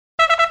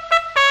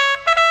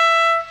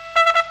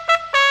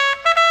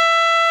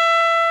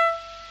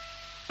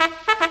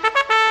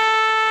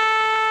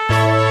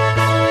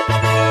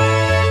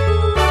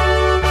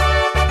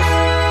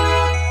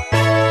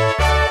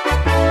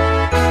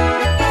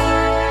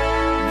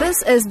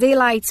This is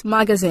Daylight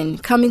Magazine,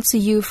 coming to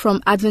you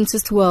from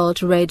Adventist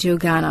World Radio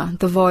Ghana,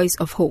 the voice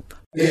of hope.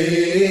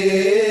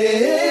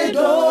 AWR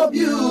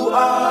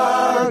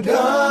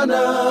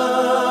Ghana,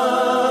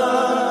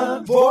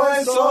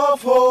 voice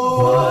of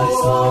hope.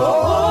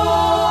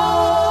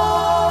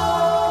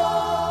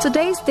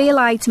 Today's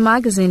Daylight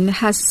Magazine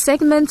has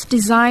segments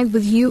designed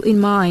with you in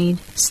mind.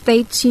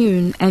 Stay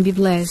tuned and be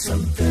blessed.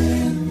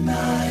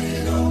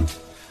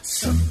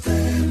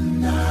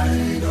 Something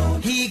I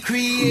don't. He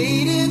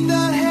created the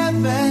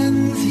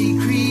heavens, he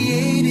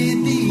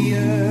created the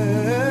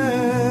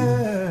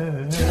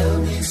earth.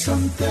 Tell me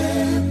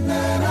something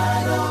that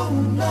I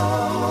don't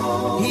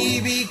know.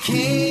 He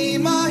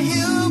became a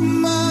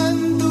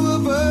human through a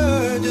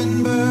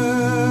virgin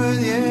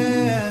birth,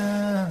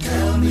 yeah.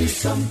 Tell me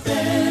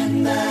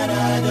something that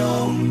I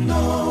don't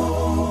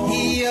know.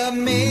 He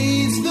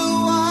amazed the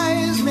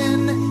wise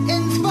men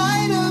in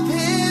spite of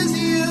his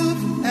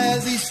youth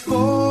as he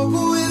spoke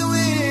with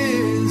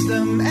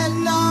wisdom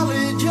and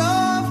knowledge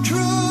of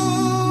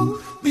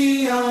truth.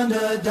 Beyond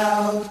a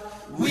doubt,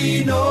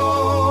 we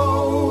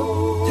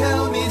know.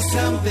 Tell me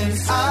something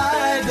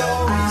I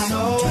don't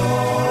know.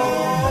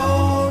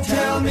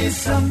 Tell me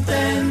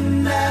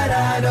something that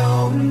I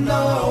don't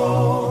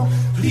know.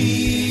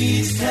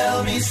 Please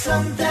tell me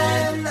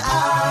something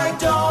I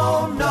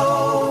don't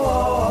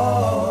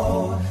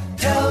know.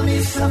 Tell me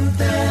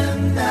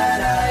something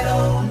that I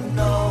don't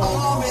know.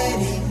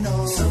 Already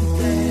know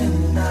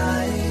something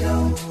I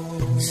don't.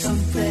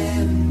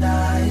 Something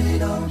I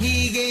don't.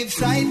 He gave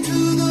sight to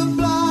the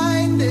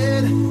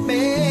blinded,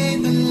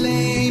 made the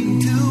lame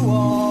to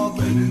walk,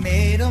 he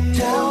made them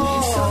tell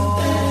me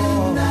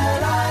something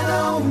that I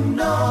don't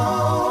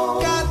know.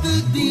 Got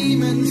the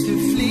demons to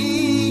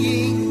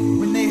fleeing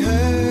when they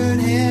heard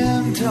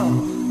him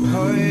talk.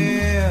 Oh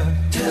yeah.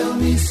 Tell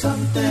me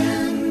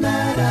something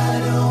that I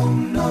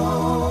don't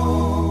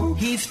know.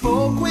 He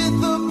spoke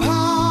with the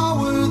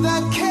power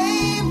that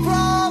came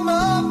from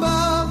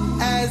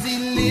above as he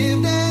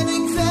lived an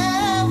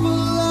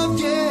example of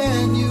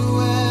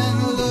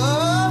genuine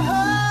love.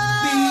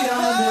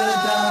 Beyond a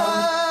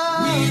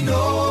doubt, we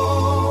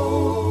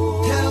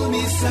know. Tell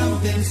me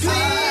something,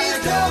 please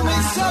tell me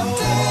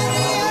something,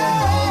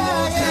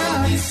 yeah. Tell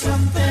me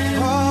something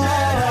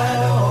that I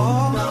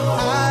don't know.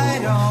 I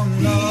don't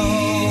know.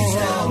 Please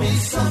tell me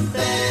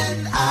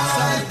something I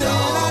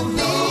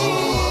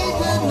need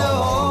to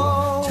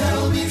know.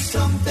 Tell me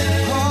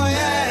something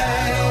that I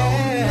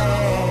don't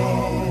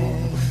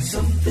know.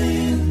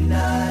 Something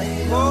I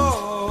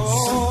don't.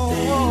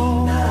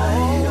 Something I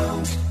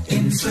don't.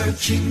 In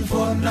searching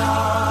for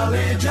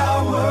knowledge,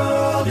 our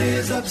world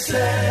is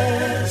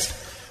obsessed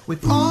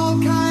with all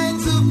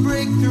kinds of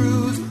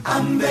breakthroughs.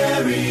 I'm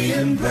very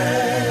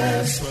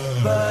impressed.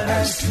 But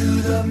as to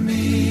the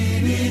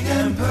meaning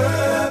and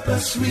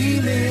purpose we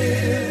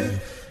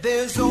live,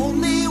 there's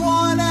only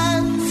one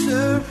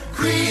answer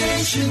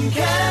creation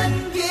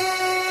can give.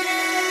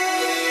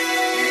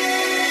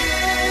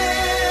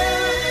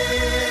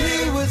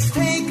 He was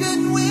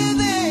taken with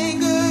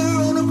anger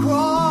on a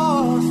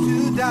cross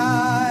to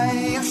die.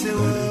 Yes, it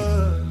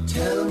was.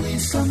 Tell me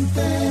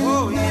something.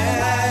 Oh,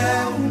 yeah. I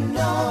don't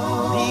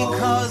know.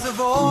 Because of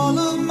all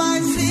of my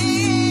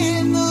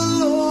sin, the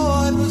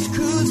Lord was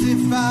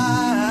crucified.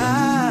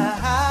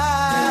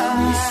 Tell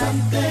me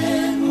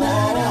something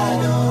that I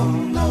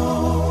don't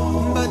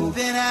know. But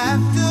then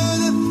after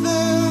the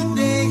third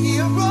day, he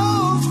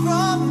arose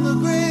from the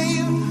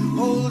grave,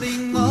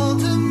 holding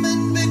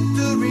ultimate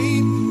victory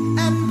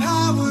and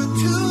power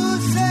to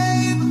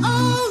save.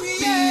 Oh,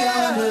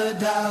 yeah. Beyond a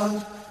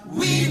doubt,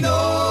 we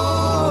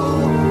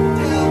know.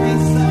 Tell me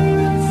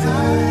something I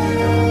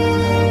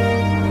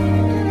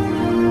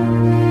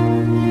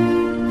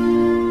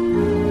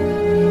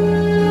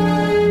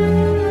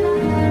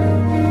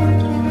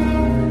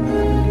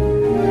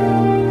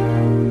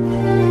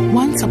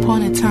Once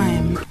upon a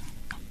time,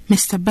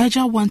 Mr.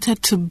 Beja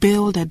wanted to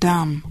build a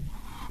dam,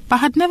 but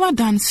had never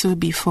done so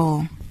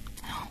before.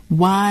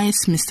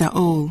 Wise Mr.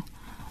 O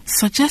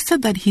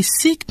suggested that he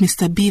seek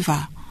Mr.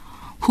 Beaver,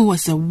 who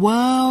was the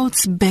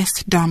world's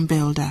best dam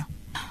builder.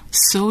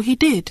 So he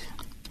did.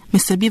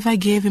 Mr. Beaver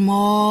gave him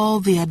all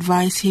the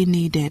advice he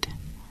needed.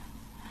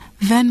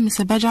 Then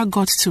Mr. Beja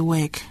got to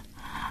work.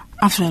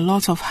 After a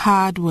lot of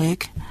hard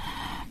work,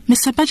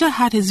 Mr. Beja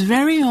had his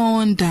very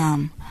own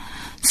dam,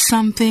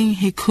 something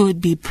he could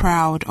be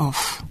proud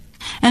of.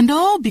 And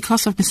all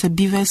because of Mr.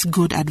 Beaver's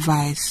good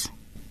advice.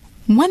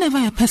 Whenever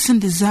a person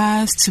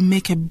desires to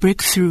make a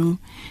breakthrough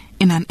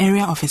in an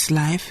area of his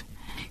life,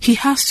 he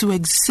has to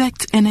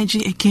exert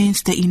energy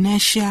against the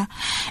inertia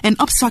and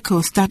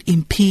obstacles that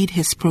impede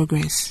his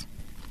progress.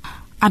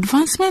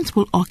 Advancement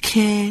will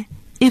occur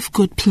if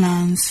good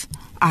plans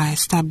are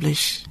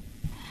established.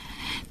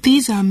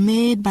 These are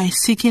made by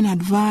seeking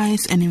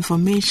advice and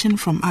information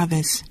from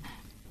others.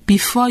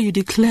 Before you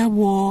declare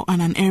war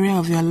on an area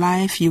of your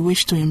life you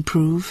wish to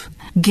improve,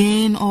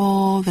 gain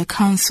all the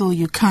counsel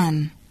you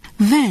can.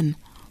 Then,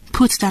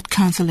 put that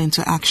counsel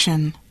into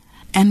action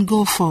and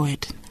go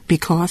forward,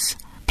 because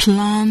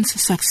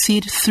plans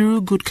succeed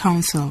through good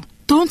counsel.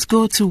 Don't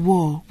go to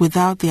war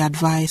without the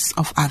advice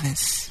of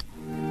others.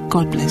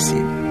 God bless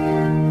you.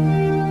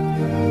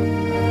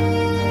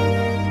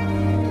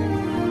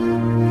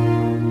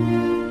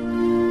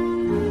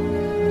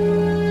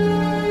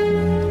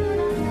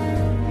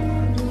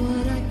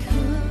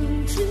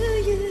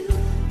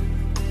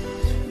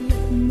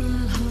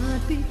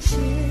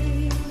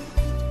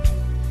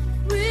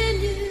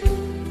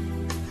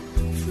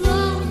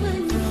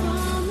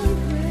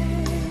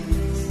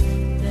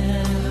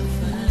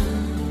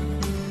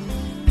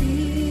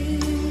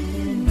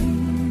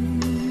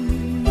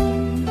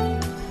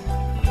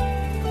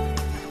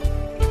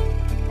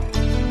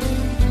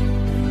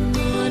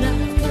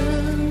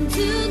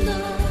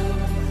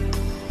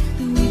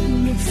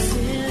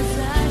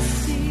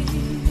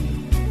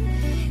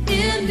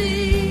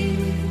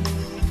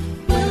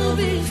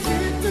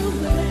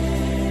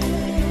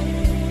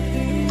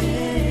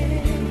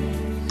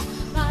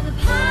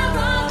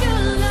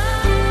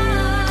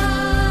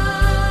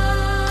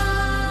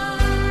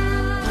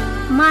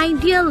 My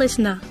dear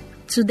listener,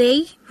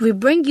 today we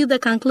bring you the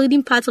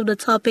concluding part of the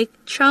topic,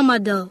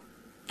 Tramadol.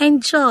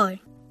 Enjoy.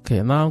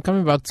 Okay, now I'm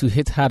coming back to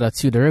hit harder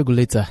to the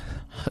regulator.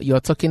 You're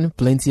talking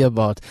plenty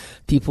about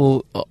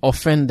people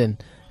offending,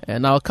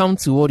 and I'll come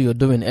to what you're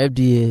doing,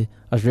 FDA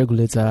as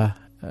regulator,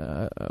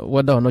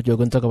 whether or not you're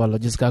going to talk about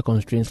logistical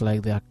constraints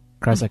like the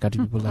Christ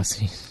Academy people are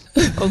saying.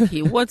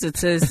 Okay, what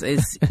it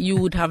is you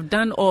would have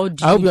done all due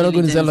diligence. I hope you're not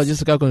going to say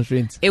logistical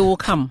constraints. It will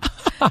come.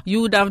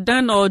 You would have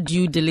done all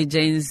due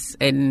diligence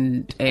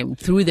and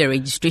through the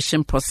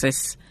registration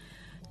process,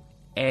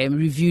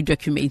 review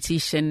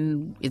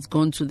documentation, it's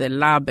gone to the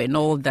lab and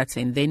all that,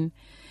 and then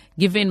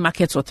given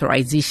market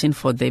authorization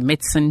for the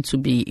medicine to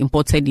be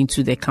imported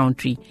into the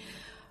country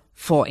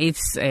for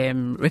its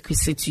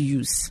requisite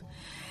use.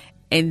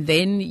 And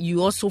then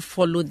you also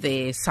follow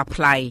the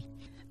supply.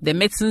 The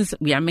medicines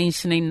we are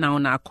mentioning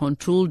now are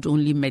controlled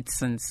only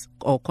medicines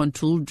or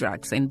controlled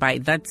drugs. And by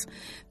that,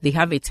 they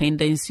have a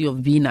tendency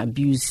of being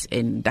abused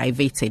and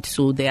diverted.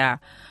 So there are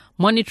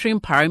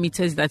monitoring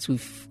parameters that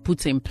we've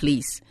put in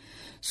place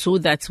so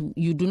that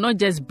you do not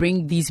just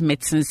bring these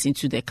medicines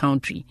into the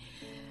country.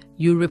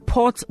 You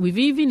report, we've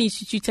even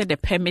instituted a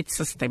permit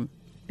system.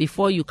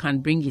 Before you can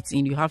bring it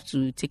in, you have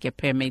to take a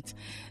permit.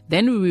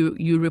 Then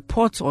you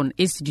report on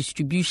its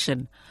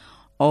distribution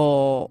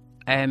or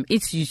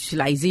its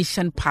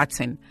utilization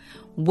pattern,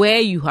 where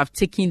you have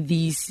taken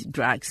these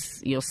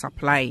drugs, your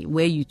supply,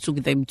 where you took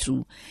them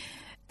to.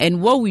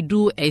 And what we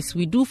do is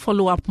we do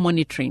follow-up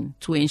monitoring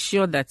to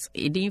ensure that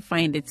it didn't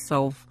find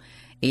itself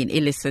in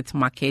illicit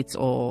markets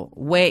or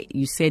where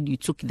you said you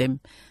took them.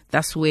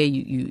 That's where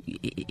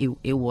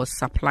it was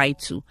supplied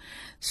to.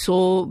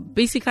 So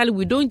basically,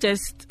 we don't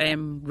just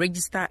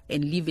register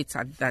and leave it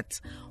at that.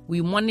 We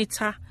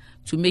monitor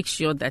to make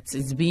sure that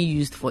it's being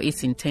used for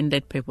its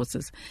intended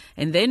purposes.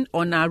 And then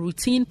on our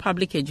routine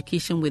public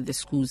education with the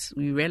schools,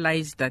 we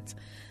realize that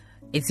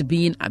it's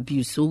being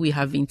abused. So we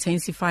have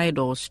intensified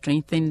or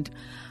strengthened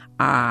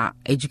our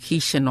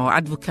education or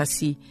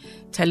advocacy,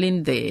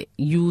 telling the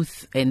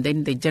youth and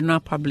then the general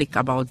public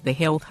about the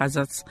health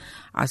hazards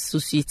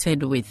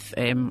associated with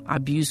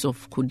abuse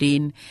of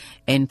codeine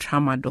and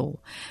tramadol.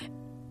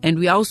 And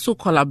we are also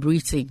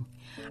collaborating.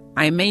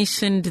 I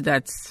mentioned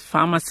that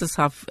pharmacists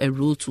have a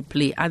role to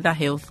play. Other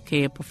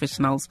healthcare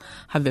professionals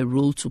have a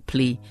role to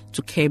play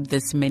to curb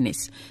this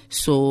menace.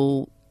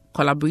 So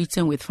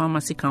collaborating with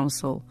Pharmacy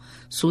Council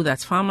so that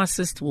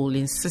pharmacists will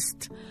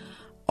insist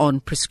on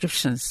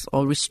prescriptions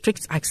or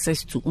restrict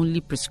access to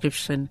only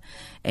prescription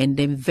and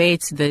then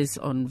vet this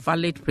on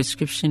valid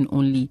prescription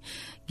only.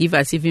 Give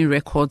us even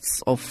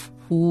records of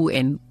who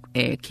and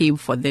came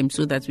for them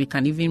so that we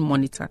can even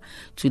monitor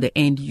to the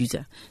end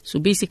user. So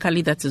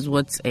basically that is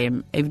what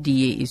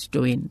FDA is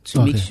doing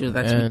to make sure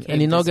that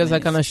and in August, I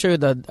can assure you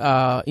that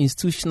our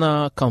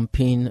institutional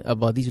campaign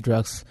about these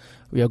drugs,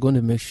 we are going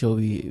to make sure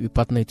we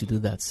partner to do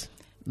that.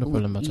 No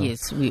problem at all.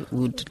 Yes, we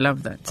would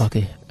love that.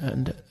 Okay,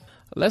 and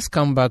let's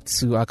come back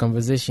to our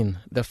conversation,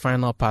 the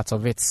final part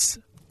of it.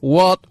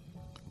 World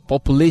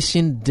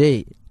Population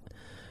Day.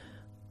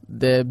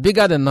 The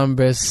bigger the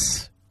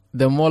numbers,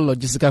 the more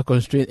logistical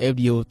constraint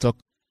FDA will talk.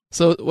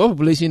 So, World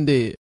Population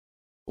Day,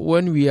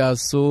 when we are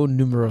so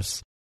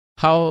numerous,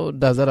 how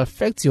does that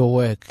affect your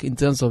work in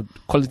terms of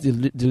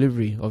quality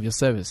delivery of your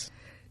service?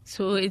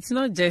 So it's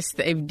not just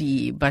the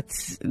FDA, but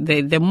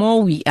the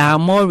more we are,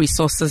 more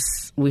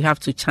resources we have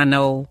to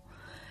channel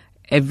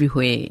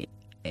everywhere.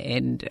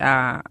 And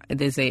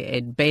there's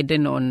a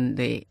burden on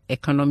the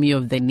economy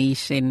of the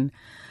nation.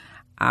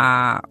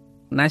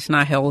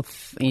 National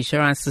health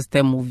insurance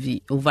system will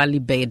be overly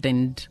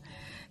burdened.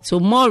 So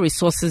more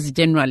resources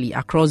generally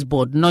across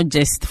board, not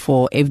just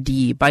for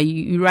FDA. But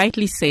you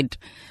rightly said,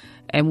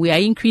 we are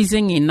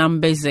increasing in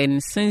numbers.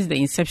 And since the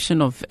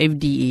inception of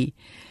FDA,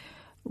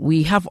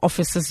 we have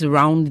offices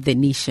around the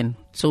nation.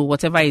 So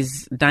whatever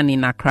is done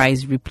in Accra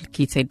is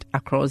replicated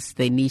across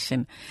the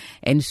nation.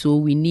 And so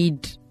we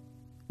need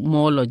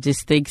more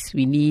logistics.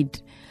 We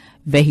need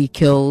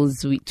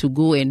vehicles to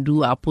go and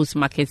do our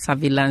post-market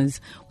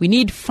surveillance. We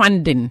need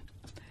funding.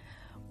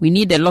 We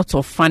need a lot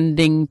of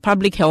funding.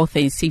 Public health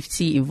and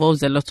safety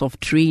involves a lot of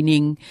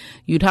training.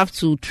 You'd have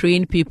to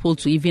train people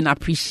to even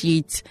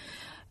appreciate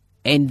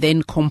and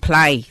then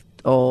comply,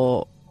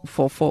 or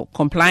for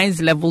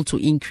compliance level to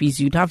increase,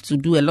 you'd have to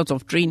do a lot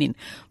of training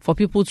for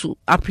people to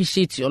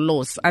appreciate your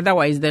laws.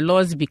 Otherwise, the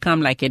laws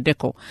become like a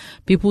decor.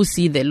 People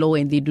see the law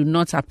and they do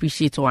not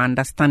appreciate or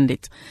understand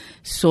it.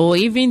 So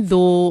even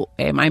though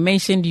I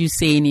mentioned you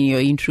saying in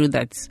your intro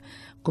that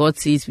God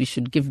says we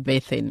should give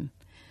birth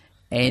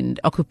and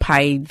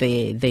occupy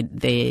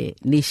the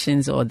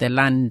nations or the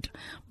land,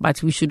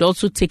 but we should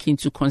also take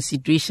into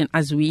consideration,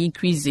 as we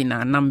increase in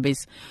our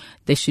numbers,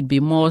 there should be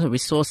more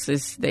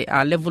resources.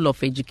 Our level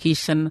of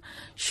education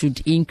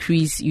should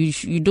increase.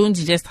 You don't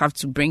just have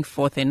to bring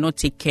forth and not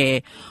take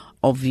care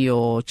of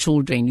your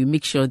children. You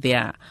make sure they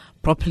are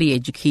properly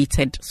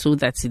educated so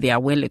that they are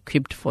well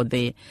equipped for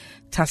the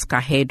task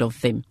ahead of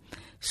them.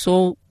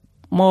 So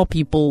more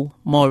people,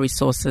 more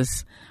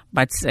resources,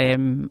 but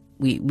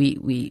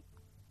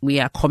we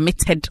are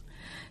committed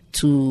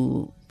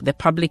to the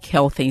public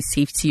health and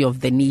safety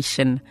of the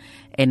nation,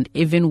 and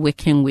even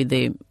working with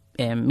the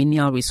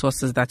mineral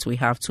resources that we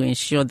have to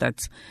ensure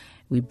that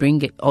we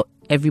bring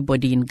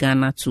everybody in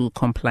Ghana to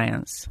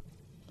compliance.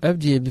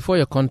 FGA, before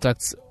your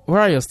contacts, where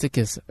are your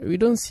stickers? We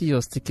don't see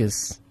your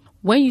stickers.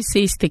 When you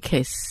say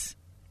stickers,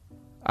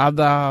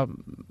 other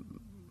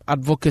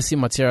advocacy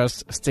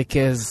materials,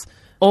 stickers.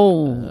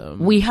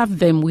 We have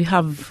them. We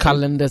have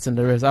calendars and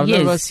the rest. I've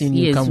never seen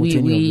you come with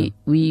any of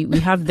them. We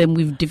have them.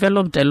 We've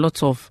developed a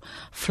lot of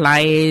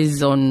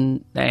flyers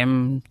on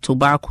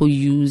tobacco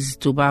use,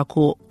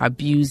 tobacco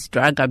abuse,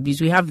 drug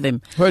abuse. We have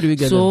them. Where do we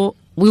get them? So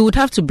we would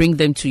have to bring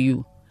them to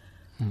you.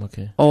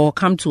 Okay. Or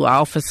come to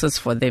our offices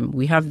for them.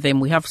 We have them.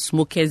 We have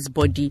smokers'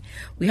 body.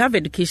 We have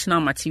educational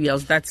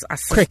materials that's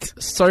assist.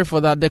 Quick, sorry for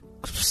that. The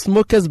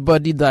smokers'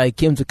 body that I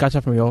came to catch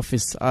up from your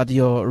office at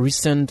your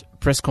recent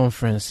press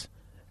conference.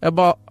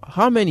 About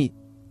how many?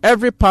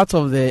 Every part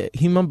of the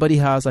human body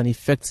has an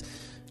effect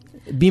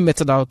being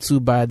meted out to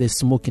by the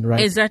smoking,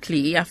 right?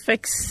 Exactly. It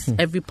affects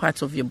every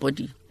part of your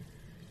body.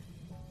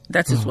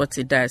 That is what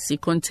it does. It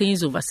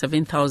contains over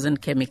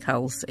 7,000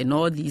 chemicals, and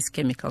all these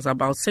chemicals,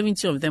 about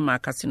 70 of them are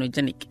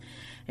carcinogenic.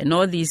 And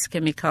all these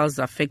chemicals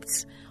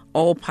affect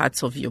all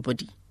parts of your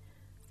body.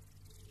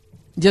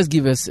 Just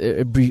give us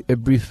a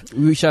brief.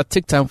 We shall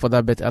take time for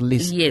that, but at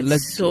least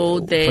yes. So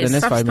the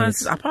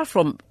substance, apart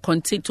from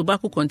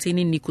tobacco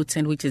containing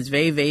nicotine, which is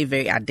very, very,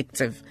 very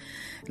addictive,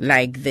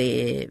 like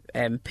the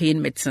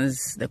pain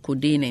medicines, the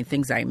codeine, and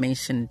things I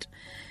mentioned,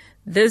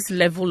 this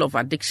level of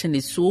addiction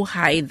is so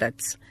high that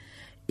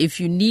if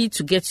you need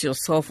to get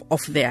yourself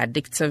off the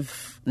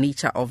addictive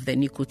nature of the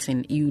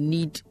nicotine, you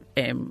need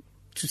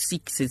to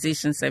seek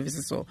cessation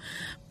services or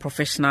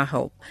professional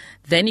help.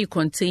 Then it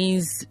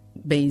contains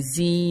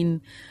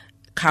benzene,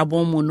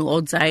 carbon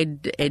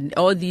monoxide, and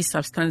all these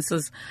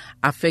substances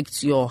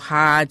affect your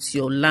heart,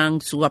 your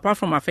lungs. So apart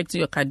from affecting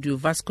your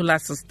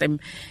cardiovascular system,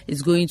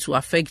 it's going to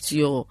affect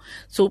so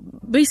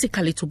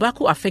basically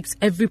tobacco affects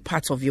every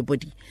part of your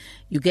body.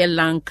 You get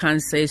lung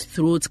cancers,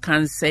 throat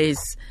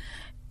cancers,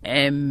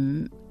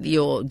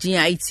 your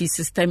GIT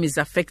system is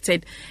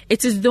affected.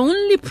 It is the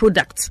only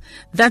product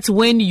that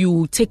when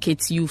you take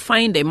it, you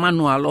find a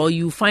manual or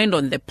you find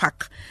on the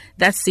pack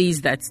that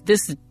says that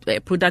this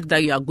product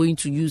that you are going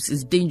to use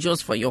is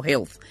dangerous for your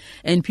health,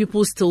 and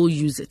people still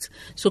use it.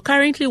 So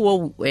currently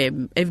what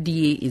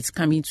FDA is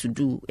coming to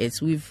do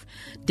is we've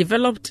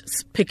developed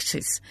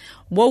pictures.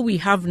 What we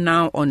have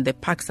now on the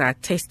packs are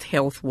test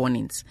health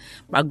warnings,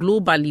 but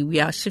globally we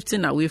are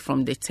shifting away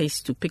from the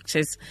test to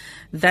pictures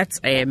that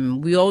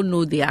we all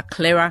know they are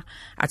clearer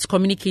at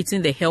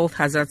communicating the health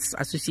hazards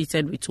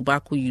associated with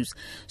tobacco use.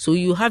 So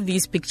you have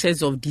these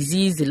pictures of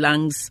diseased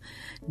lungs,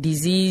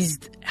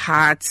 diseased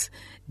heart,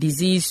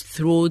 diseased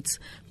throat,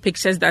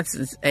 pictures that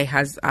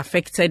has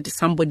affected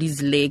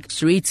somebody's leg,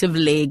 serrative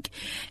leg.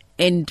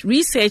 And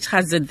research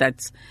has it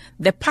that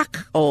the pack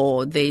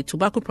or the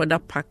tobacco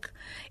product pack,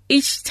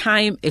 each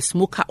time a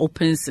smoker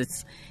opens it,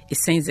 it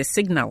sends a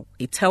signal.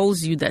 It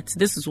tells you that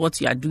this is what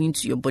you are doing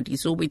to your body.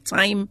 So with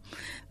time,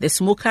 the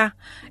smoker,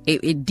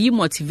 it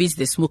demotivates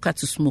the smoker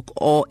to smoke,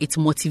 or it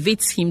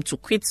motivates him to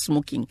quit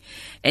smoking.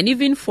 And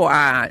even for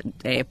our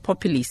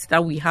populace,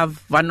 that we have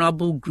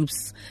vulnerable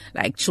groups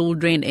like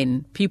children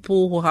and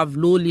people who have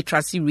low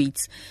literacy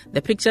rates,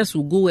 the pictures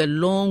will go a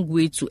long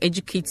way to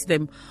educate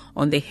them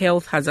on the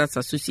health hazards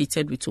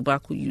associated with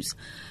tobacco use.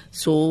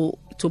 So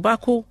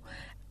tobacco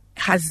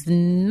has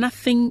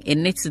nothing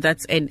in it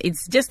and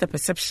it's just a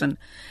perception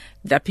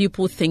that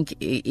people think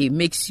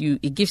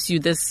it gives you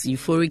this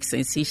euphoric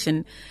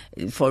sensation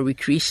for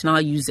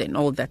recreational use and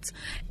all that.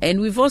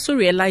 And we've also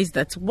realized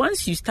that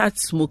once you start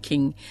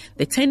smoking,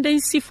 the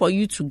tendency for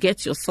you to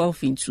get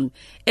yourself into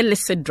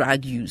illicit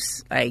drug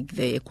use, like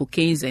the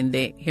cocaines and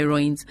the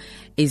heroines,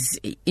 is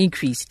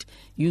increased.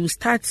 You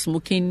start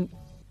smoking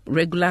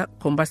regular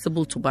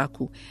combustible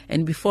tobacco,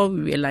 and before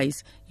we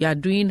realize, you are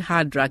doing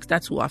hard drugs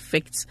that will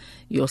affect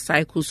your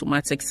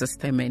psychosomatic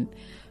system, and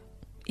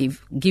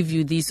give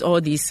you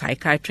all these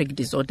psychiatric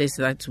disorders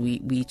that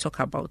we talk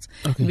about.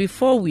 Okay.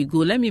 Before we go,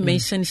 let me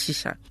mention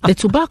shisha. The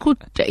tobacco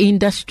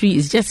industry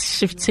is just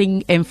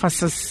shifting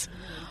emphasis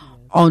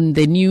on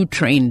the new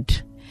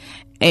trend.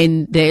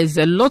 And there's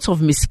a lot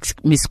of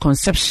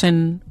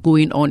misconception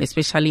going on,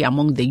 especially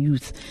among the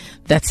youth,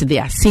 that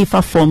there are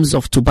safer forms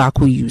of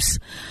tobacco use.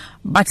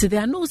 But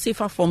there are no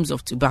safer forms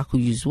of tobacco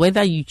use.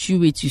 Whether you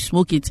chew it, you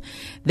smoke it,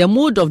 the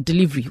mode of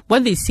delivery,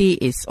 what they say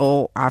is,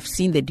 I've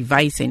seen the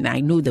device and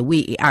I know the way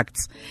it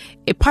acts,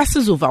 it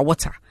passes over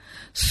water.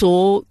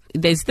 So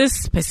there's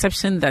this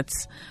perception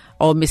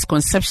or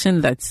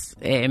misconception that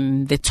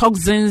the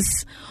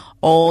toxins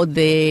or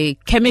the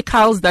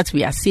chemicals that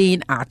we are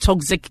saying are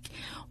toxic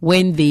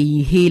when they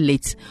inhale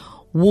it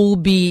will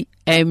be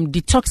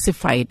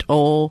detoxified,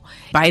 or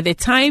by the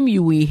time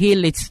you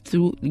inhale it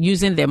through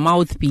using the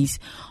mouthpiece,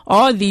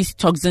 all these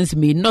toxins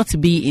may not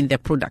be in the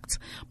product.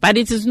 But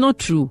it is not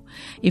true.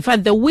 In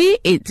fact, the way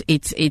it's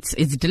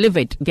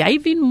delivered, there are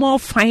even more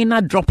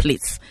finer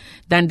droplets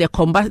than the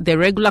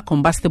regular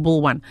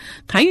combustible one.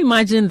 Can you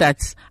imagine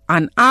that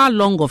an hour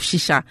long of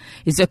shisha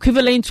is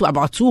equivalent to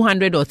about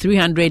 200 or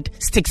 300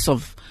 sticks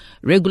of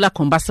regular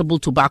combustible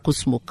tobacco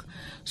smoke?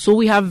 So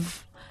we are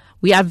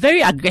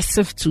very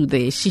aggressive to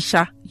the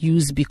shisha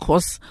use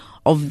because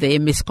of the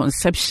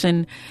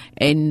misconception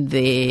and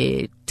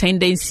the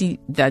tendency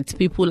that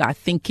people are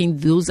thinking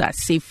those are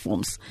safe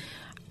forms.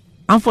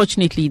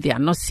 Unfortunately, they are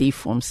not safe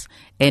forms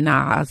and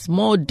are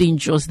more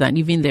dangerous than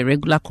even the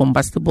regular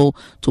combustible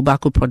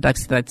tobacco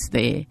products that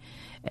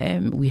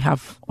we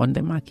have on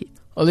the market.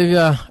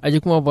 Olivia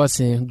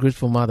Ajikumo-Bossing,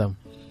 grateful madam.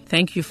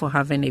 Thank you for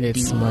having me.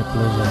 It's my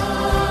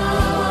pleasure.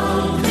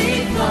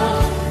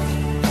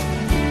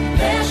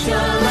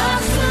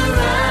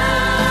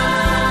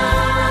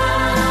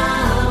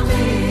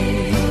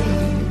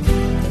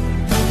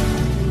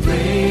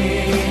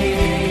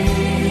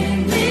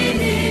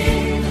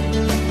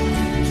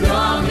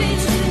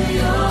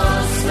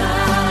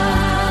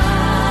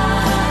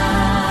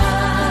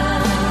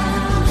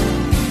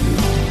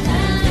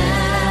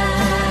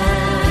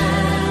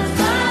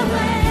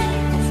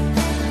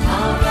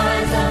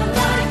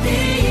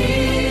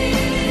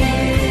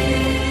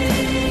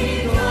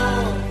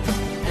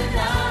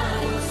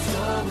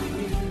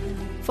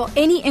 For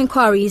any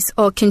inquiries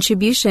or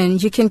contribution,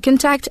 you can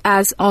contact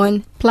us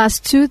on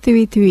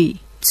 +233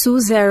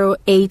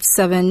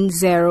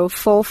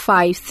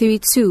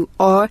 2087045532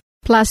 or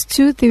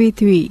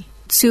 +233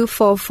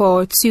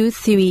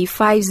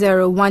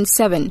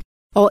 244235017,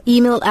 or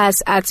email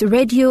us at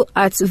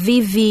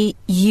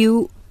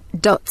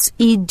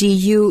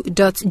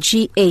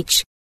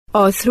radio@vvu.edu.gh,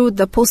 or through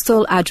the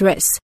postal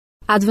address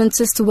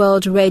Adventist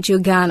World Radio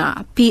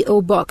Ghana,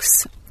 P.O.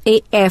 Box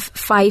AF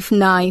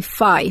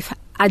 595,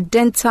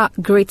 Adenta,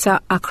 Greater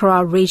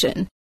Accra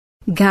Region,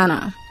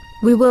 Ghana.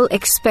 We will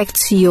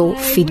expect your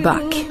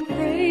feedback.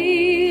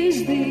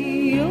 Praise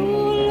thee, O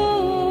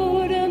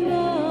Lord,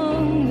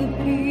 among the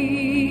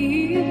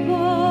people.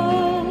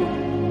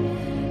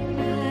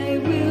 I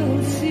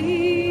will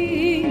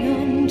sing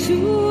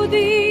unto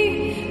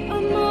thee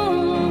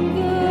among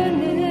the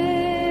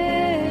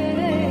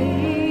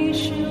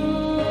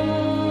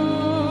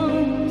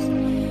nations.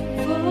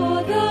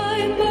 For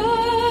thy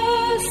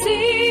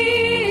mercy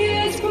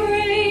is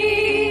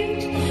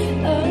great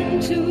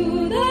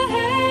unto the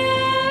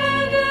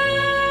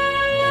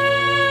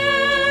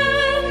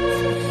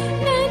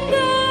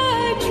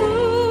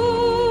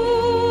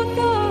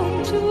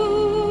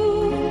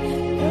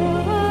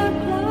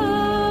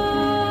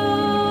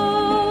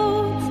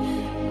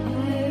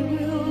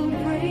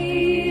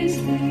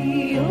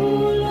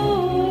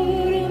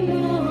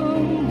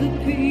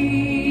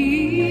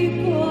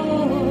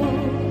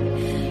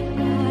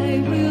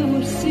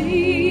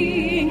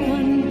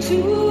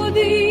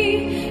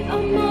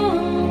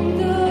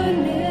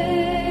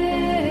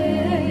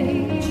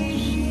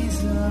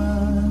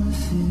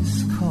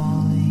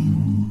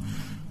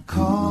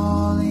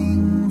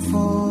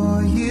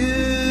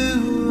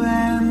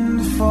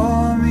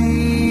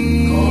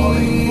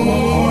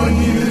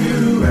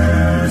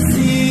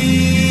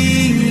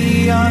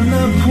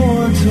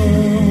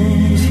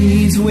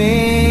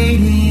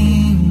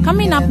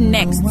Coming up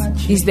next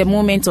is the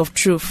moment of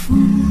truth.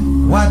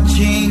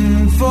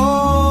 Watching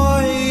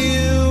for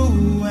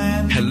you.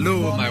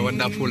 Hello, my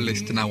wonderful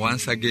listener.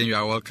 Once again, you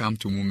are welcome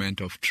to Moment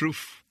of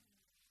Truth.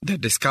 The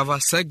Discover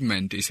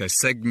segment is a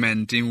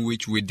segment in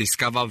which we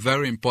discover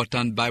very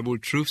important Bible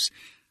truths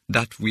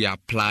that we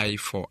apply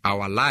for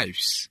our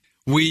lives.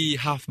 We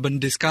have been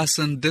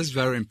discussing this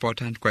very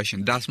important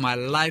question: does my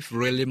life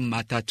really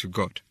matter to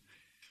God?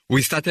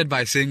 We started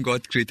by saying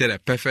God created a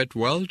perfect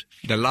world.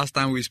 The last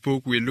time we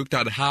spoke, we looked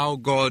at how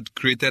God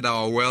created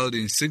our world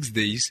in 6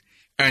 days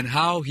and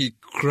how He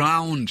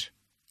crowned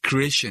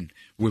creation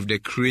with the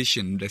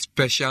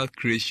special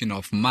creation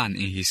of man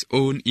in His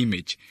own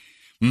image.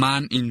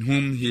 Man in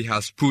whom He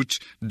has put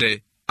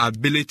the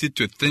ability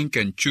to think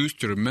and choose,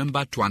 to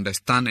remember, to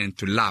understand, and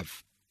to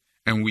love.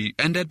 And we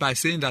ended by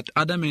saying that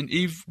Adam and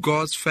Eve,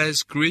 God's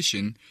first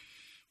creation,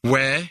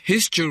 were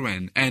His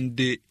children, and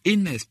the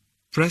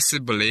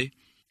inexpressibly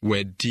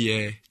were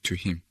dear to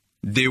him.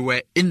 They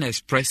were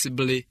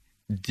inexpressibly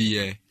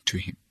dear to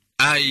him.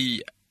 I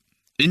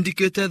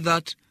indicated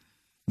that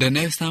the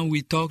next time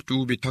we talked,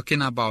 we'll be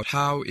talking about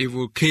how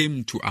evil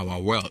came to our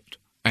world.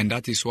 And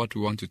that is what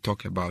we want to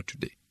talk about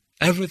today.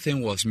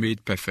 Everything was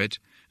made perfect.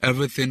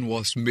 Everything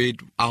was made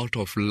out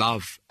of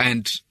love.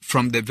 And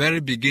from the very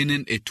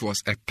beginning, it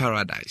was a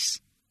paradise.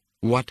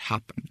 What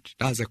happened?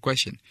 That's the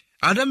question.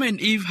 Adam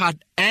and Eve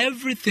had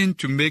everything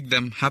to make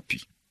them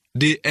happy.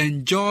 They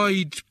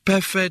enjoyed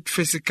perfect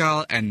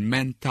physical and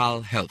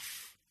mental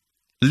health,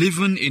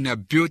 living in a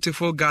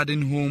beautiful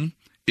garden home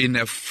in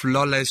a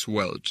flawless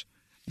world.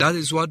 That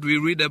is what we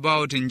read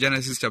about in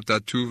Genesis chapter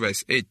 2,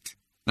 verse 8.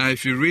 Now,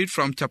 if you read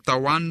from chapter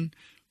 1,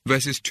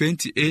 verses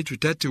 28 to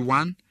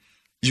 31,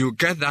 you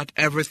get that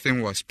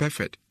everything was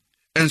perfect.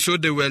 And so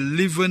they were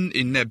living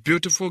in a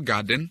beautiful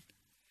garden.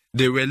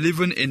 They were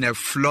living in a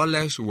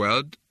flawless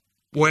world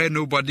where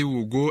nobody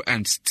will go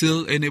and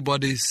steal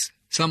anybody's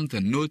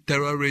something. No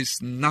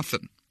terrorists,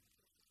 nothing.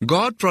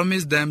 God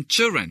promised them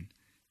children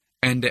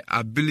and the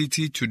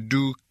ability to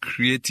do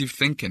creative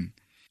thinking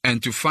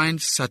and to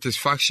find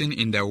satisfaction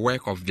in the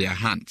work of their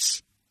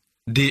hands.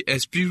 They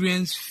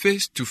experienced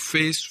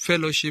face-to-face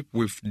fellowship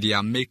with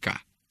their Maker.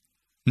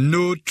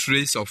 No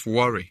trace of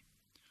worry,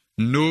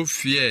 no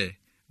fear,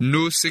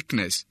 no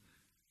sickness.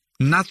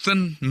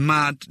 Nothing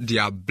marred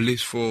their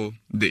blissful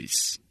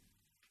days.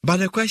 But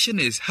the question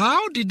is,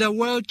 how did the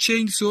world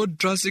change so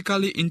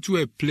drastically into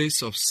a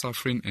place of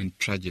suffering and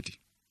tragedy?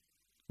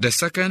 The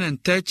second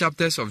and third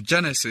chapters of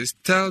Genesis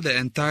tell the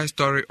entire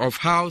story of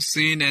how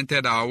sin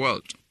entered our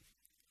world.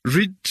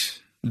 Read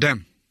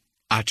them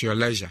at your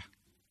leisure.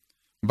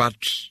 But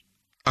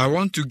I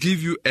want to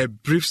give you a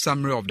brief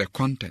summary of the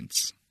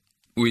contents.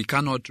 We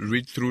cannot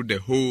read through the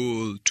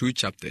whole 2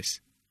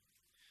 chapters.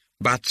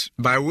 But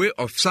by way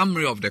of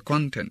summary of the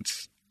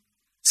contents,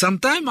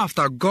 sometime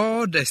after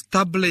God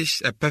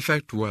established a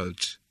perfect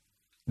world,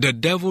 the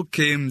devil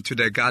came to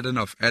the Garden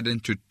of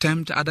Eden to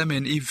tempt Adam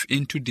and Eve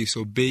into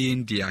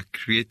disobeying their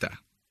Creator.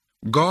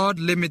 God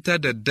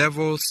limited the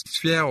devil's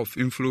sphere of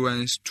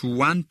influence to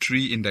one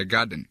tree in the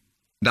garden,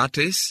 that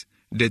is,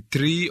 the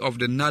tree of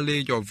the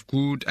knowledge of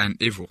good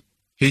and evil.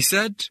 He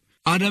said,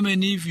 Adam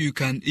and Eve, you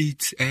can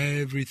eat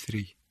every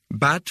tree,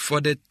 but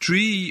for the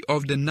tree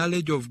of the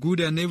knowledge of good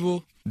and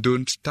evil,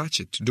 don't touch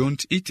it,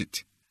 don't eat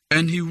it.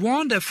 And he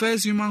warned the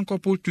first human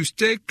couple to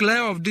stay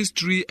clear of this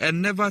tree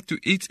and never to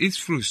eat its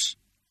fruits,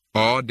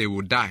 or they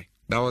would die.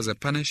 That was a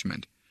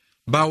punishment.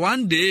 But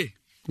one day,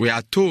 we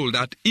are told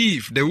that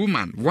Eve, the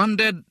woman,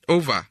 wandered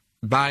over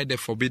by the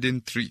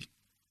forbidden tree.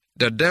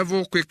 The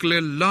devil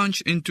quickly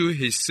launched into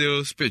his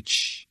sales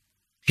pitch.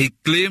 He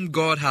claimed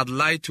God had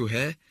lied to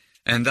her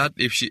and that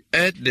if she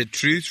ate the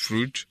tree's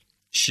fruit,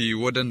 she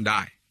wouldn't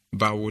die,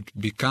 but would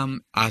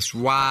become as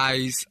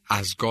wise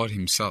as God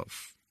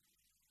himself,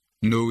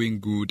 knowing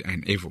good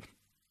and evil.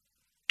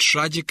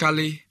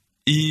 Tragically,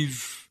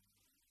 Eve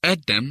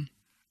ate them,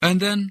 and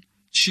then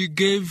she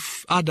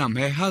gave Adam,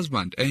 her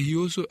husband, and he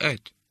also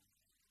ate.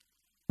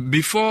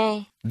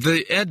 Before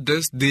they ate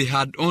this, they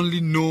had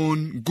only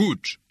known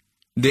good.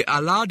 They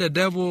allowed the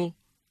devil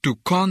to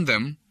con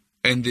them,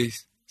 and they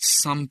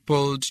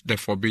sampled the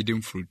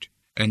forbidden fruit,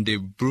 and they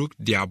broke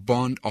their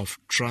bond of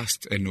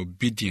trust and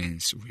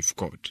obedience with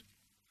God.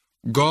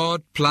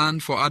 God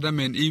planned for Adam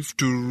and Eve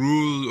to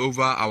rule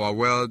over our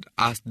world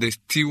as the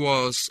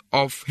stewards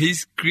of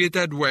his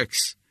created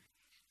works.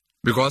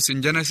 Because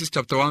in Genesis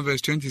chapter 1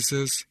 verse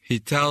 26, he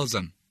tells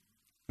them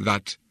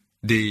that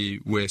they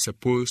were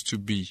supposed to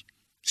be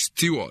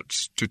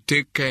stewards, to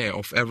take care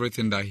of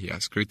everything that he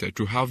has created,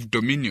 to have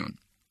dominion.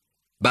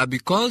 But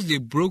because they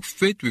broke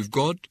faith with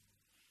God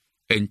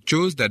and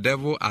chose the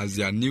devil as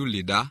their new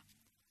leader,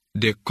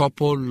 the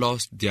couple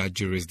lost their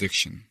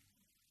jurisdiction.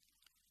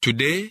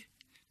 Today,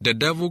 the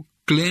devil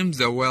claims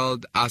the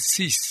world as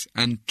his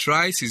and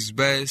tries his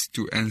best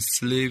to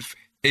enslave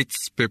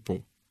its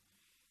people.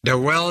 The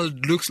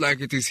world looks like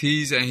it is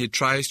his and he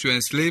tries to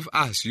enslave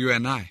us, you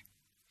and I.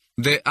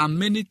 There are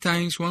many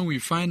times when we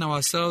find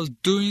ourselves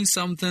doing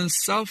something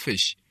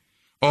selfish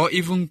or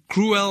even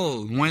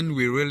cruel when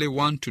we really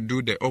want to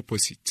do the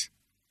opposite.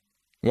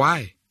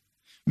 Why?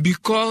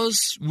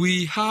 Because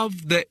we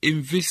have the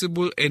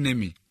invisible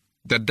enemy,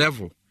 the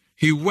devil.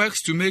 He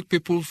works to make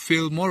people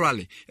fail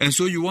morally. And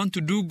so you want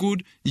to do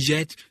good,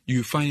 yet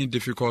you find it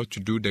difficult to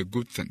do the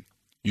good thing.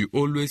 You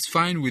always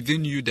find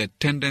within you the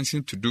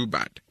tendency to do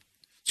bad.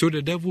 So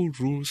the devil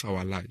rules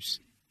our lives.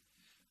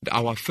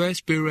 Our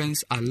first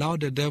parents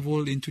allowed the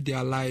devil into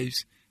their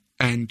lives,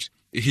 and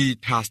he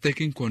has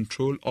taken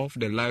control of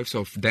the lives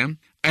of them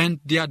and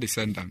their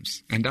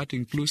descendants. And that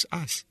includes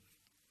us.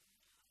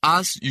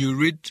 As you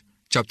read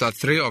chapter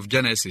 3 of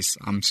Genesis,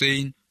 I'm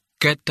saying,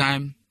 get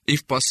time,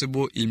 if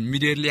possible,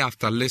 immediately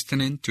after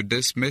listening to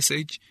this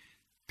message,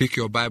 pick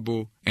your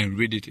Bible and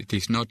read it. It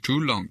is not too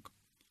long.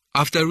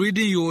 After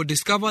reading, you will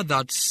discover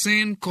that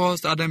sin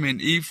caused Adam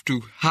and Eve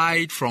to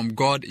hide from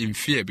God in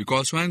fear,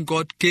 because when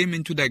God came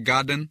into the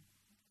garden,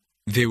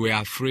 they were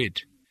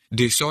afraid.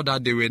 They saw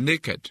that they were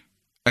naked,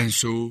 and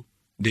so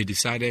they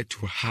decided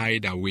to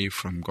hide away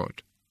from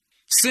God.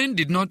 Sin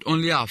did not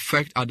only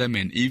affect Adam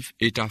and Eve,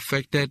 it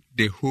affected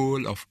the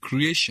whole of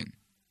creation.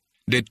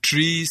 The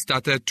trees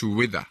started to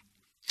wither.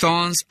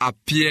 Thorns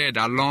appeared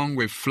along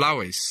with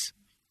flowers.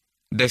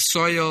 The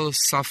soil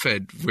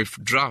suffered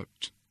with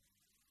drought.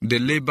 The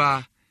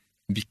labor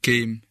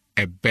became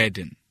a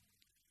burden.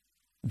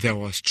 There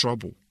was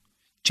trouble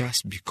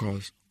just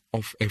because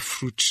of a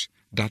fruit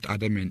that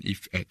Adam and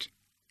Eve ate.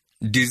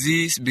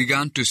 Disease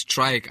began to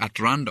strike at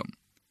random.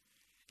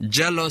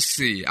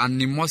 Jealousy,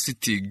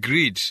 animosity,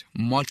 greed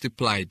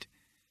multiplied,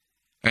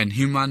 and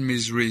human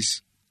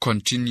miseries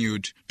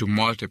continued to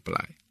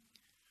multiply.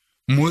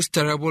 Most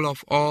terrible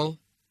of all,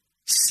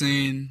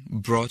 sin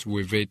brought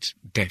with it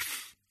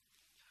death.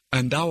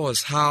 And that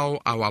was how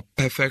our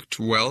perfect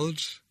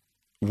world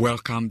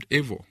welcomed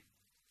evil.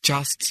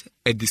 Just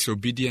a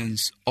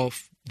disobedience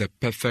of the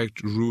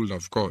perfect rule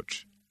of God,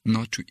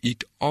 not to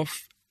eat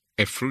of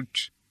a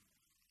fruit.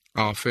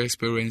 Our first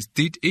parents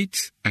did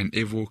it, and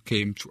evil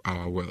came to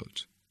our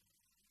world.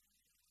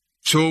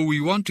 So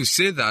we want to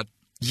say that,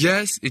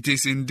 yes, it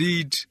is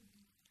indeed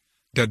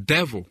the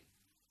devil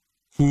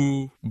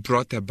who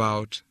brought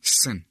about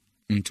sin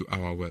into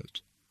our world.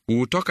 We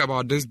will talk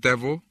about this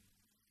devil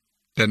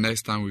the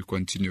next time we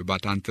continue.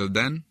 But until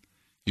then,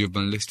 you've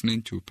been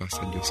listening to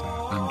Pastor Joseph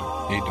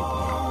Ando,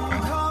 AWR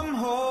Ghana. Come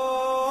home.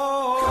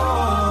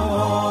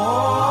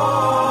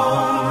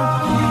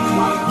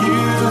 You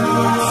are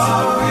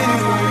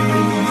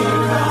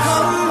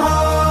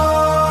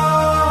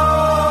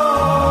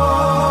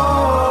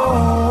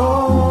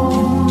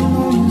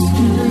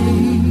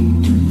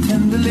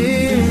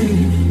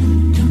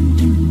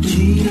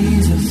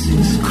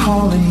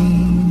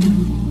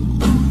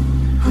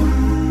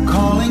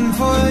calling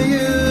for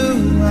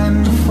you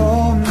and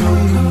for me.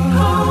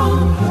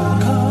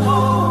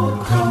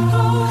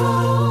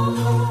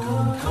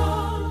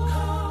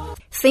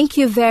 Thank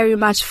you very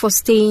much for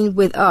staying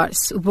with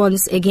us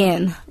once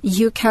again.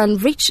 You can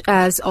reach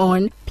us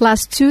on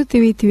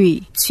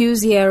 +233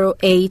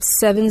 208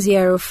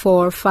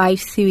 704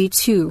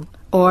 532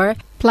 or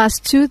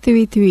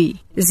 +233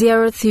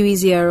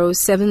 030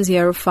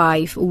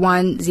 705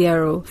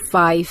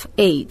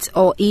 1058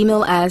 or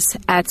email us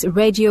at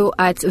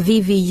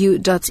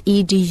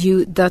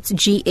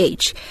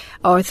radio@vvu.edu.gh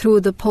or through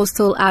the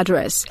postal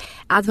address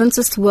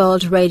Adventist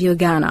World Radio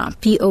Ghana,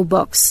 P.O.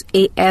 Box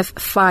AF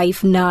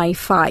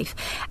 595,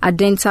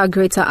 Adenta,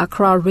 Greater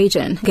Accra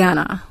Region,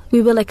 Ghana.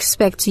 We will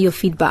expect your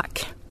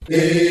feedback.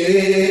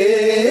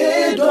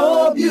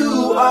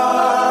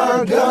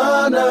 AWR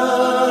Ghana,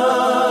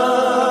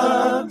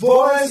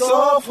 Voice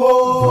of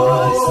Hope.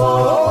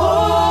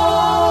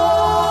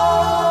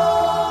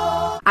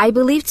 I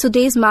believe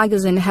today's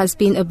magazine has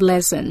been a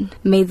blessing.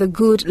 May the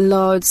good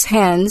Lord's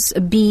hands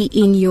be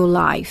in your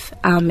life.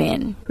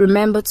 Amen.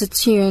 Remember to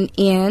tune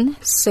in,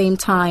 same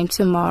time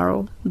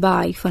tomorrow.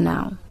 Bye for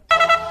now.